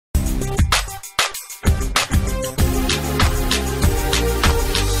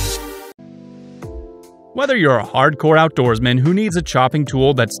Whether you're a hardcore outdoorsman who needs a chopping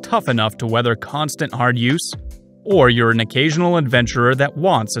tool that's tough enough to weather constant hard use, or you're an occasional adventurer that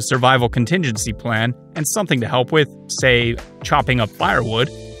wants a survival contingency plan and something to help with, say, chopping up firewood,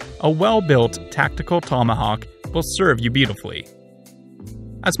 a well-built tactical tomahawk will serve you beautifully.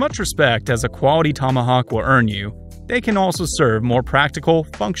 As much respect as a quality tomahawk will earn you, they can also serve more practical,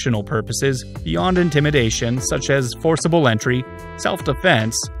 functional purposes beyond intimidation, such as forcible entry,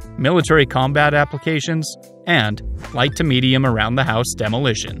 self-defense, military combat applications, and light to medium around-the-house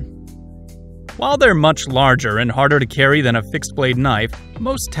demolition. While they're much larger and harder to carry than a fixed-blade knife,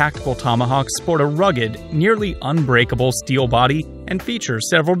 most tactical tomahawks sport a rugged, nearly unbreakable steel body and feature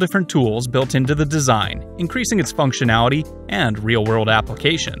several different tools built into the design, increasing its functionality and real-world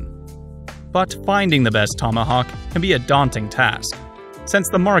application. But finding the best tomahawk can be a daunting task, since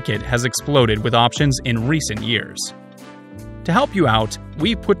the market has exploded with options in recent years. To help you out,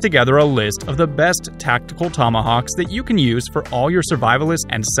 we put together a list of the best tactical tomahawks that you can use for all your survivalist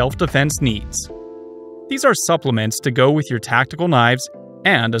and self-defense needs. These are supplements to go with your tactical knives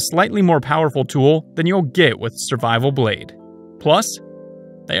and a slightly more powerful tool than you'll get with survival blade. Plus,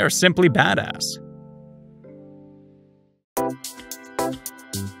 they are simply badass.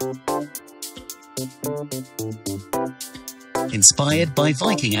 Inspired by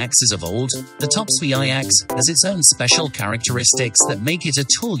Viking axes of old, the Tops VI axe has its own special characteristics that make it a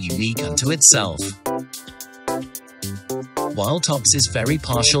tool unique unto itself. While Tops is very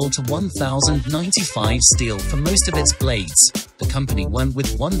partial to 1095 steel for most of its blades, the company went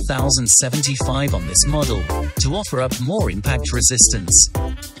with 1075 on this model to offer up more impact resistance.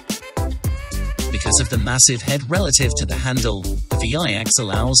 Because of the massive head relative to the handle, the VI axe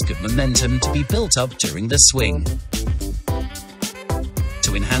allows good momentum to be built up during the swing.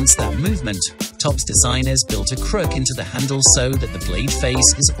 To enhance that movement, Tops designers built a crook into the handle so that the blade face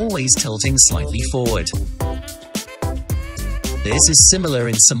is always tilting slightly forward. This is similar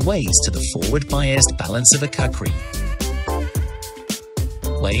in some ways to the forward-biased balance of a Cutlery.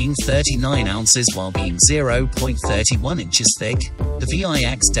 Weighing 39 ounces while being 0.31 inches thick, the VI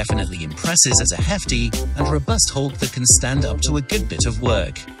axe definitely impresses as a hefty and robust hulk that can stand up to a good bit of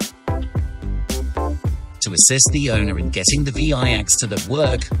work. To assist the owner in getting the VI axe to the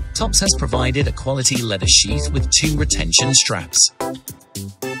work, Tops has provided a quality leather sheath with 2 retention straps.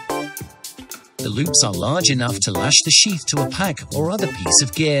 The loops are large enough to lash the sheath to a pack or other piece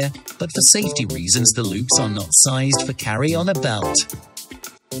of gear, but for safety reasons the loops are not sized for carry on a belt.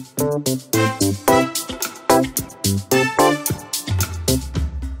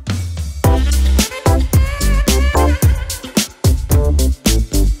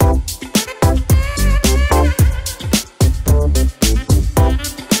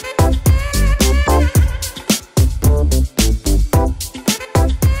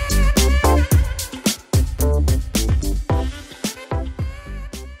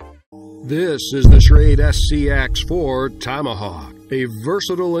 This is the Schrade SCX4 Tomahawk, a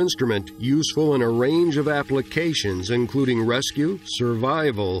versatile instrument useful in a range of applications including rescue,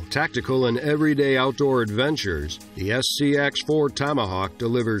 survival, tactical, and everyday outdoor adventures. The SCX4 Tomahawk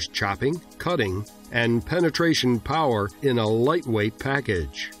delivers chopping, cutting, and penetration power in a lightweight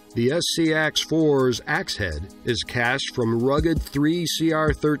package. The SCX4's axe head is cast from rugged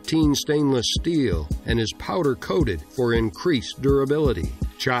 3CR13 stainless steel and is powder-coated for increased durability.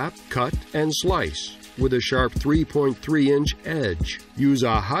 Chop, cut, and slice with a sharp 3.3-inch edge. Use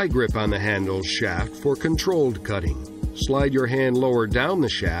a high grip on the handle shaft for controlled cutting. Slide your hand lower down the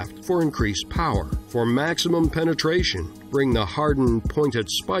shaft for increased power. For maximum penetration, bring the hardened pointed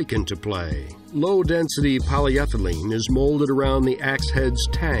spike into play. Low-density polyethylene is molded around the axe head's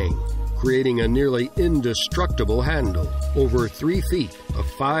tang, creating a nearly indestructible handle. Over 3 feet, a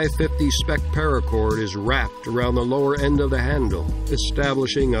 550 spec paracord is wrapped around the lower end of the handle,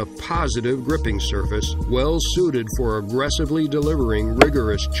 establishing a positive gripping surface well suited for aggressively delivering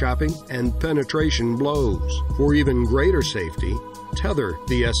rigorous chopping and penetration blows. For even greater safety, tether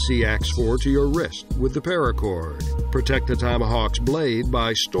the SCX4 to your wrist with the paracord. Protect the Tomahawk's blade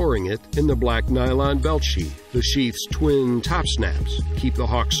by storing it in the black nylon belt sheath. The sheath's twin top snaps keep the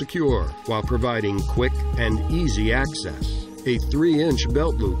hawk secure while providing quick and easy access. A 3-inch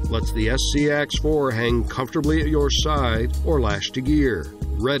belt loop lets the SCX4 hang comfortably at your side or lash to gear,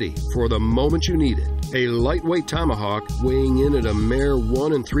 ready for the moment you need it. A lightweight tomahawk weighing in at a mere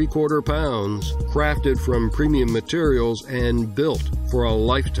 1 3/4 pounds, crafted from premium materials and built for a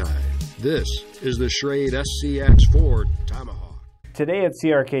lifetime. This is the Schrade SCX4 Tomahawk. Today at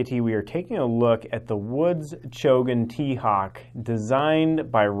CRKT, we are taking a look at the Woods Chogan T-Hawk,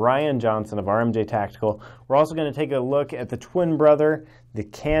 designed by Ryan Johnson of RMJ Tactical. We're also going to take a look at the twin brother, the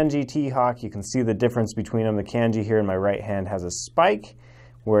Kangee T-Hawk. You can see the difference between them. The Kangee here in my right hand has a spike,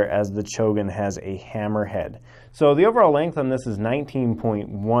 whereas the Chogan has a hammerhead. So the overall length on this is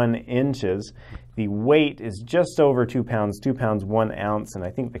 19.1 inches. The weight is just over 2 pounds, 2 pounds 1 ounce, and I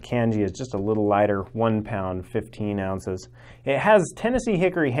think the Kangee is just a little lighter, 1 pound 15 ounces. It has Tennessee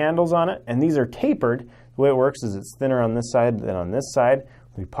hickory handles on it, and these are tapered. The way it works is it's thinner on this side than on this side.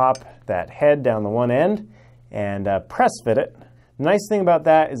 We pop that head down the one end and press fit it. The nice thing about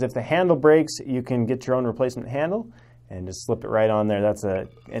that is if the handle breaks, you can get your own replacement handle and just slip it right on there. That's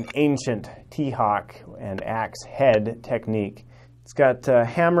an ancient T-Hawk and axe head technique. It's got a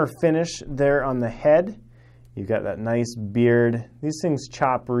hammer finish there on the head. You've got that nice beard. These things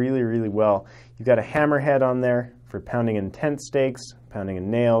chop really, really well. You've got a hammerhead on there for pounding in tent stakes, pounding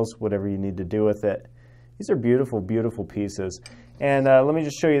in nails, whatever you need to do with it. These are beautiful, beautiful pieces. And let me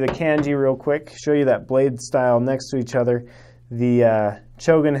just show you the Kangee real quick, show you that blade style next to each other. The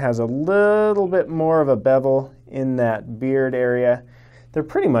Chogan has a little bit more of a bevel in that beard area. They're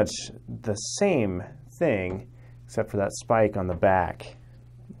pretty much the same thing, except for that spike on the back.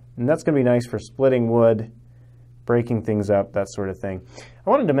 And that's going to be nice for splitting wood, breaking things up, that sort of thing. I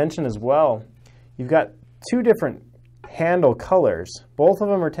wanted to mention as well, you've got two different handle colors. Both of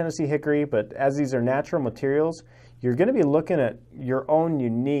them are Tennessee hickory, but as these are natural materials, you're going to be looking at your own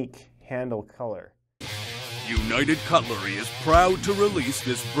unique handle color. United Cutlery is proud to release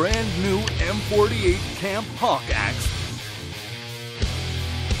this brand new M48 Camp Hawk axe.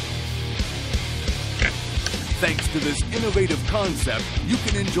 Thanks to this innovative concept, you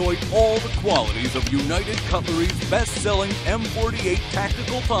can enjoy all the qualities of United Cutlery's best-selling M48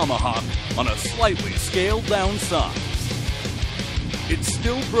 Tactical Tomahawk on a slightly scaled-down size. It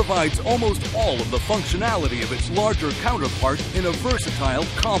still provides almost all of the functionality of its larger counterpart in a versatile,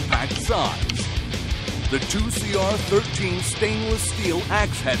 compact size. The 2CR13 stainless steel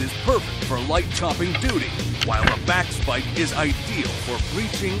axe head is perfect for light chopping duty, while the back spike is ideal for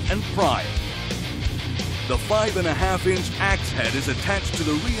breaching and prying. The 5.5-inch axe head is attached to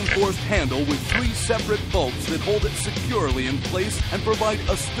the reinforced handle with 3 separate bolts that hold it securely in place and provide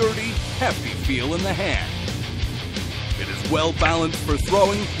a sturdy, hefty feel in the hand. It is well balanced for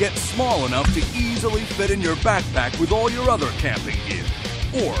throwing, yet small enough to easily fit in your backpack with all your other camping gear.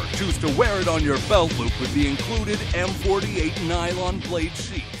 Or choose to wear it on your belt loop with the included M48 nylon blade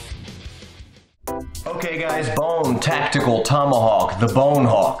sheath. Okay guys, Bone Tactical Tomahawk, the Bone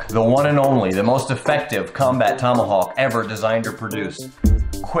Hawk, the one and only, the most effective combat tomahawk ever designed or produced.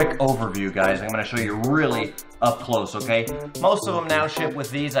 Quick overview guys, I'm going to show you really up close, okay? Most of them now ship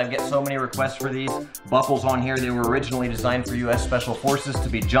with these. I get so many requests for these. Buckles on here, they were originally designed for US Special Forces to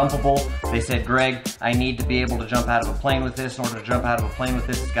be jumpable. They said, Greg, I need to be able to jump out of a plane with this. In order to jump out of a plane with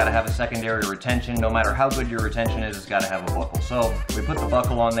this, it's got to have a secondary retention. No matter how good your retention is, it's got to have a buckle. So we put the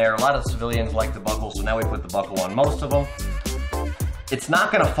buckle on there. A lot of civilians like the buckle, so now we put the buckle on most of them. It's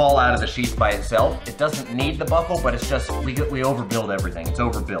not going to fall out of the sheath by itself. It doesn't need the buckle, but it's just, we overbuild everything. It's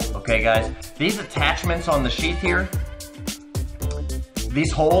overbuilt, okay guys? These attachments on the sheath here,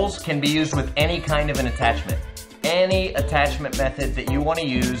 these holes can be used with any kind of an attachment. Any attachment method that you want to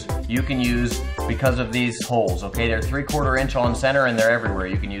use, you can use because of these holes, okay? They're 3/4 inch on center and they're everywhere.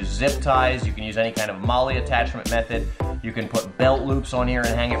 You can use zip ties, you can use any kind of molly attachment method. You can put belt loops on here and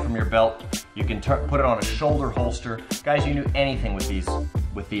hang it from your belt. You can put it on a shoulder holster. Guys, you can do anything with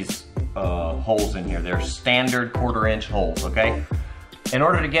these holes in here. They're standard 1/4 inch holes, okay? In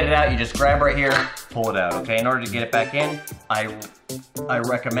order to get it out, you just grab right here, pull it out, okay? In order to get it back in, I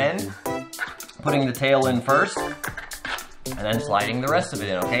recommend putting the tail in first and then sliding the rest of it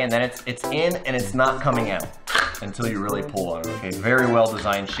in, okay? And then it's in and it's not coming out until you really pull on it, okay? Very well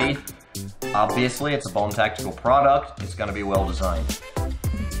designed sheath. Obviously, it's a Bone Tactical product. It's gonna be well designed.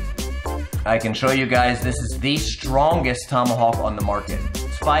 I can show you guys, this is the strongest tomahawk on the market.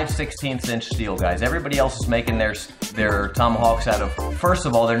 It's 5/16 inch steel, guys. Everybody else is making their tomahawks out of, first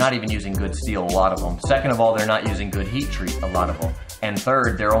of all, they're not even using good steel, a lot of them. Second of all, they're not using good heat treat, a lot of them. And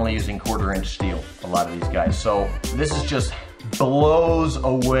third, they're only using 1/4 inch steel, a lot of these guys. So this is just blows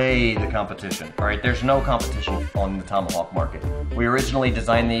away the competition, all right? There's no competition on the tomahawk market. We originally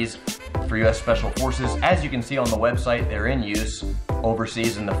designed these for US Special Forces. As you can see on the website, they're in use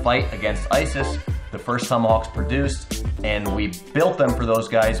overseas in the fight against ISIS. The first tomahawks produced, and we built them for those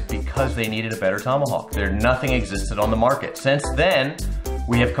guys because they needed a better tomahawk. Nothing existed on the market. Since then,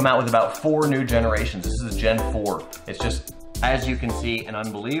 we have come out with about 4 new generations. This is Gen 4. It's just, as you can see, an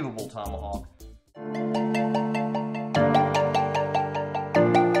unbelievable tomahawk.